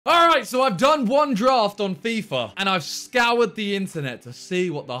right, so I've done one draft on FIFA and I've scoured the internet to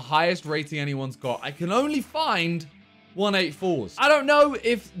see what the highest rating anyone's got. I can only find 184s. I don't know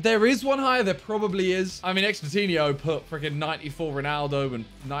if there is one higher. There probably is. I mean, Extratinio put freaking 94 Ronaldo and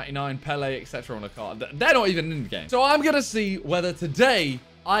 99 Pele, etc. on a card. They're not even in the game. So I'm going to see whether today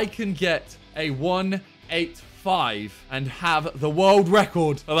I can get a 185 and have the world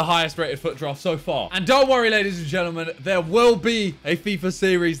record of the highest rated foot draft so far. And don't worry, ladies and gentlemen, there will be a FIFA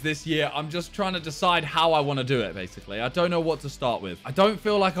series this year. I'm just trying to decide how I want to do it, basically. I don't know what to start with. I don't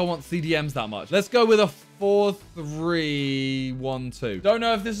feel like I want CDMs that much. Let's go with a 4-3-1-2. Don't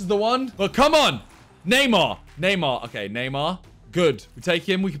know if this is the one, but come on. Neymar. Okay, Neymar. Good. We take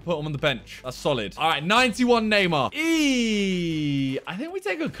him. We can put him on the bench. That's solid. All right, 91 Neymar. I think we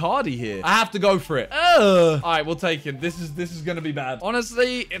take a Cardi here. I have to go for it. All right, we'll take him. This is going to be bad.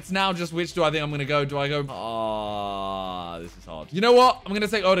 Honestly, it's now just which do I think I'm going to go? Do I go? This is hard. You know what? I'm going to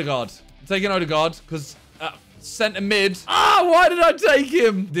take Odegaard. I'm taking Odegaard because centre mid. Why did I take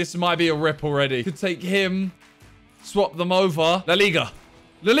him? This might be a rip already. Could take him. Swap them over. La Liga.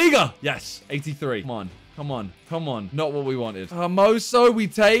 Yes. 83. Come on. Not what we wanted. Moso, we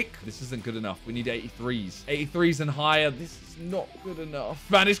take. This isn't good enough. We need 83s. 83s and higher. This is not good enough.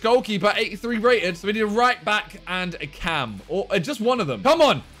 Spanish goalkeeper, 83 rated. So we need a right back and a cam. Or just one of them. Come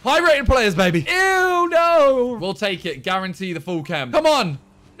on. High rated players, baby. Ew, no. We'll take it. Guarantee the full cam. Come on.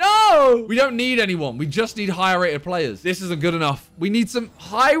 No. We don't need anyone. We just need higher rated players. This isn't good enough. We need some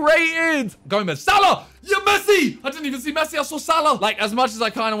high rated. Gomez. Salah. Yeah, Messi. I didn't even see Messi. I saw Salah. Like, as much as I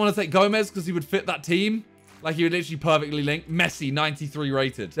kind of want to take Gomez because he would fit that team. Like, he would literally perfectly link. Messi, 93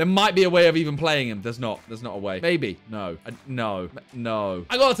 rated. There might be a way of even playing him. There's not a way. Maybe. No. No.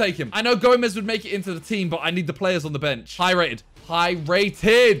 I gotta take him. I know Gomez would make it into the team, but I need the players on the bench. High rated.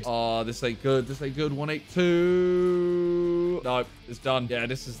 Oh, this ain't good. 182. No, it's done. Yeah,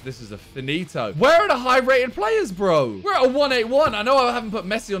 this is a finito. Where are the high rated players, bro? We're at a 181. I know I haven't put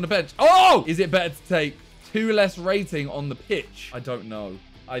Messi on the bench. Oh! Is it better to take 2 less rating on the pitch? I don't know.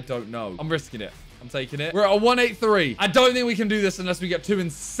 I'm risking it. I'm taking it. We're at a 183. I don't think we can do this unless we get 2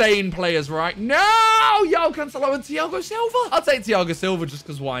 insane players, right? No! Yo, Cancelo and Thiago Silva. I'll take Thiago Silva just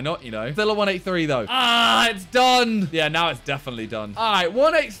because why not, you know? Still a 183, though. It's done. Yeah, now it's definitely done. All right,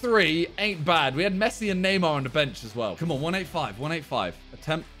 183 ain't bad. We had Messi and Neymar on the bench as well. Come on, 185.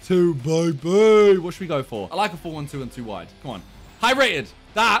 Attempt 2, baby. What should we go for? I like a 4-1-2 and 2 wide. Come on. High rated.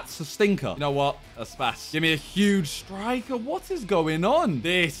 That's a stinker. You know what? A spas. Give me a huge striker. What is going on?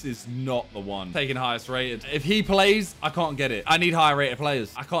 This is not the one. Taking highest rated. If he plays, I can't get it. I need higher rated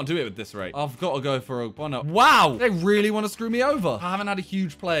players. I can't do it with this rate. I've got to go for a one-up. Wow. They really want to screw me over. I haven't had a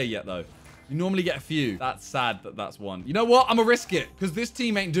huge player yet, though. You normally get a few. That's sad that that's one. You know what? I'm going to risk it because this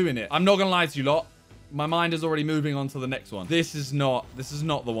team ain't doing it. I'm not going to lie to you lot. My mind is already moving on to the next one. This is not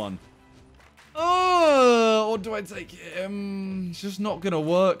the one. Or do I take him? It's just not going to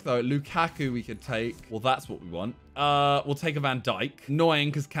work, though. Lukaku we could take. Well, that's what we want. We'll take a Van Dijk. Annoying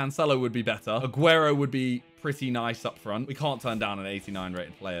because Cancelo would be better. Aguero would be pretty nice up front. We can't turn down an 89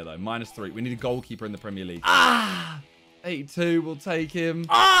 rated player, though. -3. We need a goalkeeper in the Premier League. 82. We'll take him.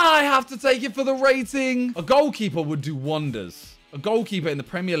 I have to take it for the rating. A goalkeeper would do wonders. A goalkeeper in the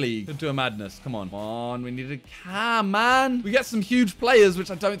Premier League could do a madness. Come on. We need a cam, man. We get some huge players, which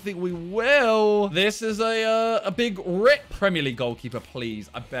I don't think we will. This is a big rip. Premier League goalkeeper, please.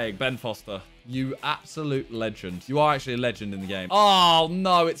 I beg. Ben Foster. You absolute legend. You are actually a legend in the game. Oh,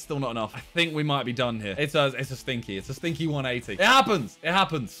 no. It's still not enough. I think we might be done here. It's a stinky. It's a stinky 180. It happens.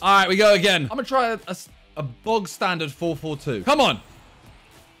 All right, we go again. I'm going to try a bog standard 4-4-2. Come on.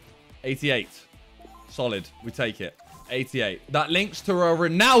 88. Solid. We take it. 88. That links to a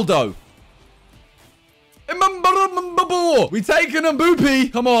Ronaldo. We take an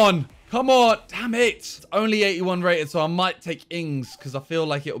Mbappe. Come on. Damn it. It's only 81 rated, so I might take Ings because I feel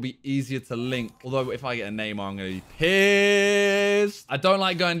like it'll be easier to link. Although if I get a Neymar, I'm going to be pissed. I don't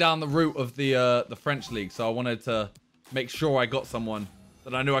like going down the route of the French league, so I wanted to make sure I got someone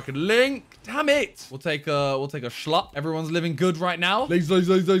that I knew I could link. Damn it. We'll take a Schlupp. Everyone's living good right now. Leeds.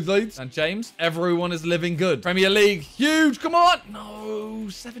 And James, everyone is living good. Premier League, huge. Come on. No,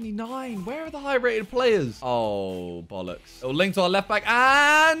 79. Where are the high-rated players? Oh, bollocks. It'll link to our left back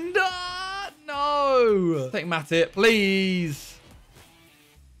and no. Take Matip, please.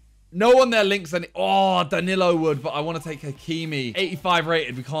 No one there links any. Oh, Danilo would, but I want to take Hakimi. 85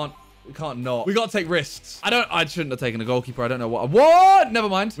 rated. We can't not. We got to take risks. I shouldn't have taken a goalkeeper. I don't know what. Never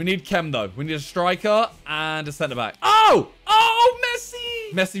mind. We need Chem, though. We need a striker and a centre-back. Oh,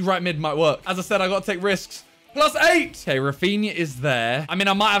 Messi. Messi right mid might work. As I said, I got to take risks. +8. Okay, Rafinha is there. I mean,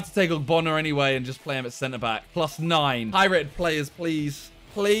 I might have to take Ogbonna anyway and just play him at centre-back. +9. High-rated players, please.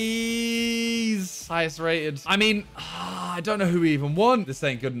 Please. Highest rated. I mean, I don't know who we even want. This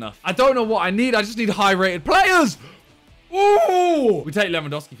ain't good enough. I don't know what I need. I just need high rated players. Ooh. We take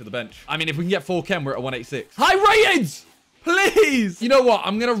Lewandowski for the bench. I mean, if we can get 4 Chem, we're at 186. High rated. Please. You know what?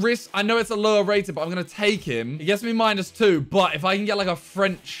 I'm going to risk. I know it's a lower rated, but I'm going to take him. He gets me -2. But if I can get like a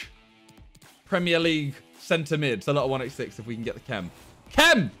French Premier League centre mid, it's a lot of 186 if we can get the Chem.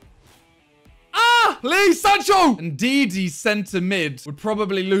 Chem. Ah, please, Sancho! And Didi centre mid would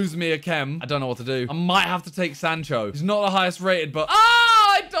probably lose me a Chem. I don't know what to do. I might have to take Sancho. He's not the highest rated, but...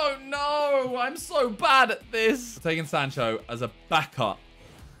 I don't know. I'm so bad at this. We're taking Sancho as a backup.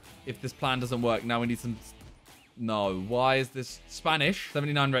 If this plan doesn't work, now we need some... No, why is this Spanish?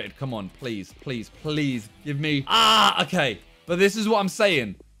 79 rated. Come on, please, please, please give me... Okay. But this is what I'm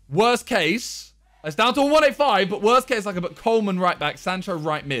saying. Worst case... It's down to a 185, but worst case, I could put Coleman right back, Sancho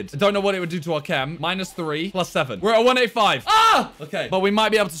right mid. I don't know what it would do to our Chem. -3, +7. We're at 185. Okay. But we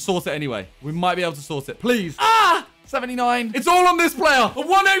might be able to sort it anyway. We might be able to sort it. Please. 79. It's all on this player. A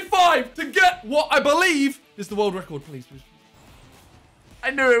 185 to get what I believe is the world record. Please, please. I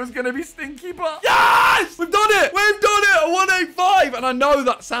knew it was going to be stinky, but... Yes! We've done it! We've done it! A 185! And I know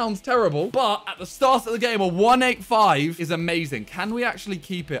that sounds terrible, but at the start of the game, a 185 is amazing. Can we actually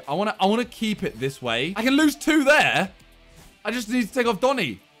keep it? I want to keep it this way. I can lose 2 there. I just need to take off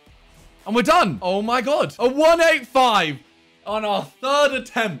Donny. And we're done. Oh, my God. A 185 on our 3rd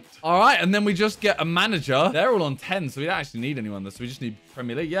attempt. All right, and then we just get a manager. They're all on 10, so we don't actually need anyone. So we just need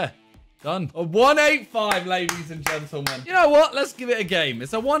Premier League. Yeah. Done. A 185, ladies and gentlemen. You know what? Let's give it a game.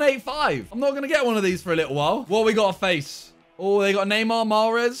 It's a 185. I'm not going to get one of these for a little while. What we got to face? Oh, they got Neymar,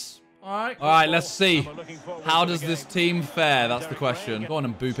 Mahrez. All right. All right, let's see. How does this team fare? That's the question. Go on,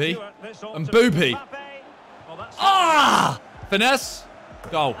 Mbappe. Mbappe. Finesse.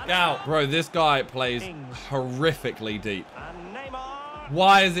 Go. Get out. Bro, this guy plays horrifically deep.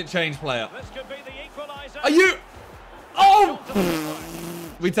 Why has it changed player? Are you... Oh!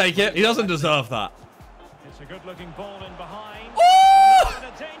 We take it. He doesn't deserve that. It's a good-looking ball in behind. Oh!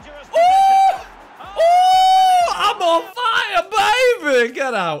 Oh! I'm on fire, baby!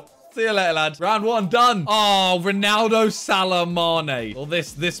 Get out. See you later, lad. Round 1 done. Oh, Ronaldo, Salah, Mane. Well,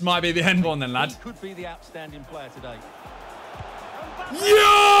 this might be the end one then, lad. Could be the outstanding player today.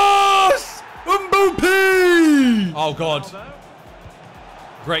 Yes! Mbappe! Oh God.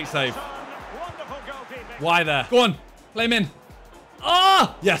 Great save. Why there? Go on. Play him in.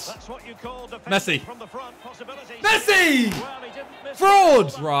 Yes. Messi. Messi!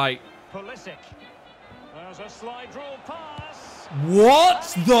 Fraud! Right. What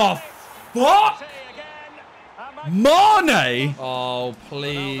the fuck? Mane? Oh,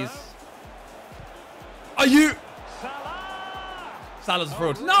 please. Are you... Salah's a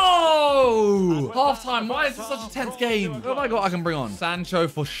fraud. No! Half time. Why is this such a tense game? What have I got I can bring on? Sancho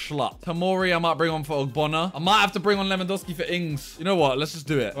for Schlupp. Tamori I might bring on for Ogbonna. I might have to bring on Lewandowski for Ings. You know what? Let's just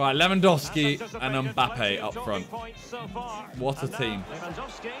do it. All right, Lewandowski and Mbappe up front. What a team.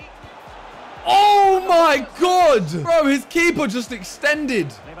 Oh my God! Bro, his keeper just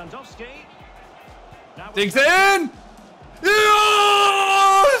extended. Digs it in!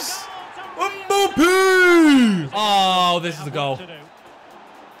 Yes! Mbappe! Oh, this is a goal.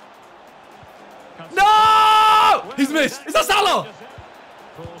 No! He's missed. Is that Salah?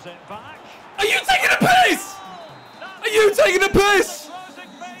 Are you taking a piss? Are you taking a piss?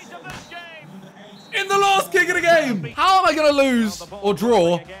 In the last kick of the game. How am I going to lose or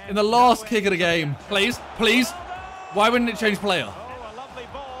draw in the last kick of the game? Please, please. Why wouldn't it change player?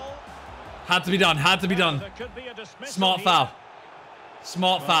 Had to be done. Had to be done. Smart foul.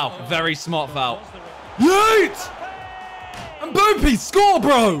 Smart foul. Very smart foul. Yeet! Mbappe, score,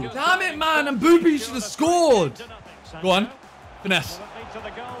 bro! Damn it, man. Mbappe should have scored. Go on. Finesse.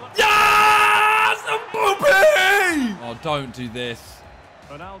 Yes! Mbappe! Oh, don't do this.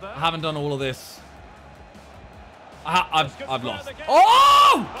 I haven't done all of this. I've lost.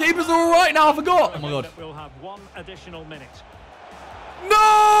 Oh! Keeper's all right now. I forgot. Oh, my God. We'll have 1 additional minute.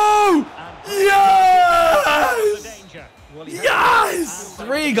 No! Yes! Yes!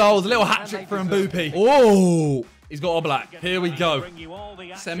 3 goals. A little hat trick for Mbappe. Oh! He's got all black. Here we go.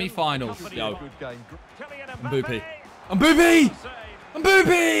 Semi-finals. Yo. Mbappe. Mbappe!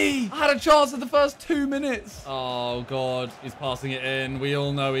 Mbappe! I had a chance in the first 2 minutes. Oh, God. He's passing it in. We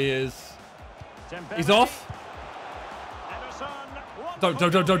all know he is. He's off. Don't you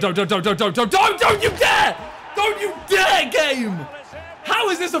dare! Don't you dare, game! How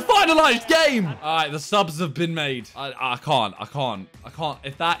is this a finalized game? All right, the subs have been made. I can't.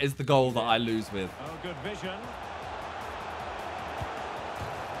 If that is the goal that I lose with. Oh, good vision.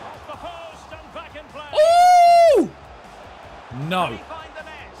 Ooh! No.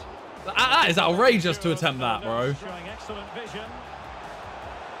 That is outrageous to attempt that, bro.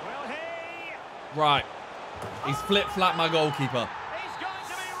 Right. He's flip-flapped my goalkeeper.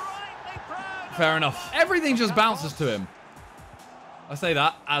 Fair enough. Everything just bounces to him. I say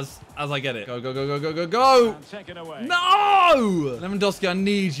that as I get it. Go, go, go, go, go, go, go. No! Lewandowski, I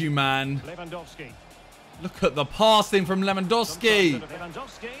need you, man. Look at the passing from Lewandowski.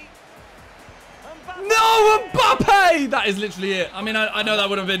 No, Mbappe! That is literally it. I mean, I know that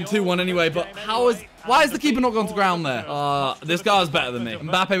would have been 2-1 anyway, but why is the keeper not gone to ground there? This guy's better than me.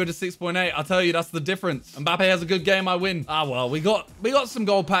 Mbappe with a 6.8. I'll tell you, that's the difference. Mbappe has a good game, I win. Ah, well, we got some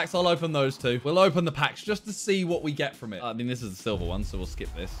gold packs. I'll open those too. We'll open the packs just to see what we get from it. I mean, this is the silver one, so we'll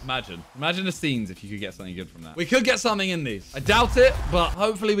skip this. Imagine the scenes if you could get something good from that. We could get something in these. I doubt it, but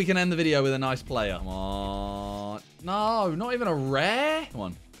hopefully we can end the video with a nice player. Come on. No, not even a rare. Come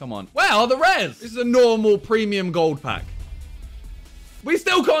on. Come on. Where are the rares? This is a normal premium gold pack. We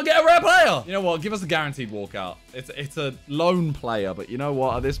still can't get a rare player. You know what? Give us a guaranteed walkout. It's a lone player, but you know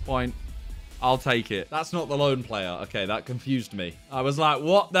what? At this point, I'll take it. That's not the lone player. Okay, that confused me. I was like,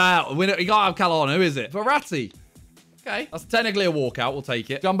 what the hell? We gotta have Calon. Who is it? Verratti. Okay. That's technically a walkout. We'll take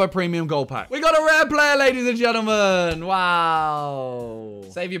it. Jumbo premium gold pack. We got a rare player, ladies and gentlemen. Wow.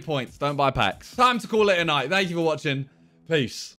 Save your points. Don't buy packs. Time to call it a night. Thank you for watching. Peace.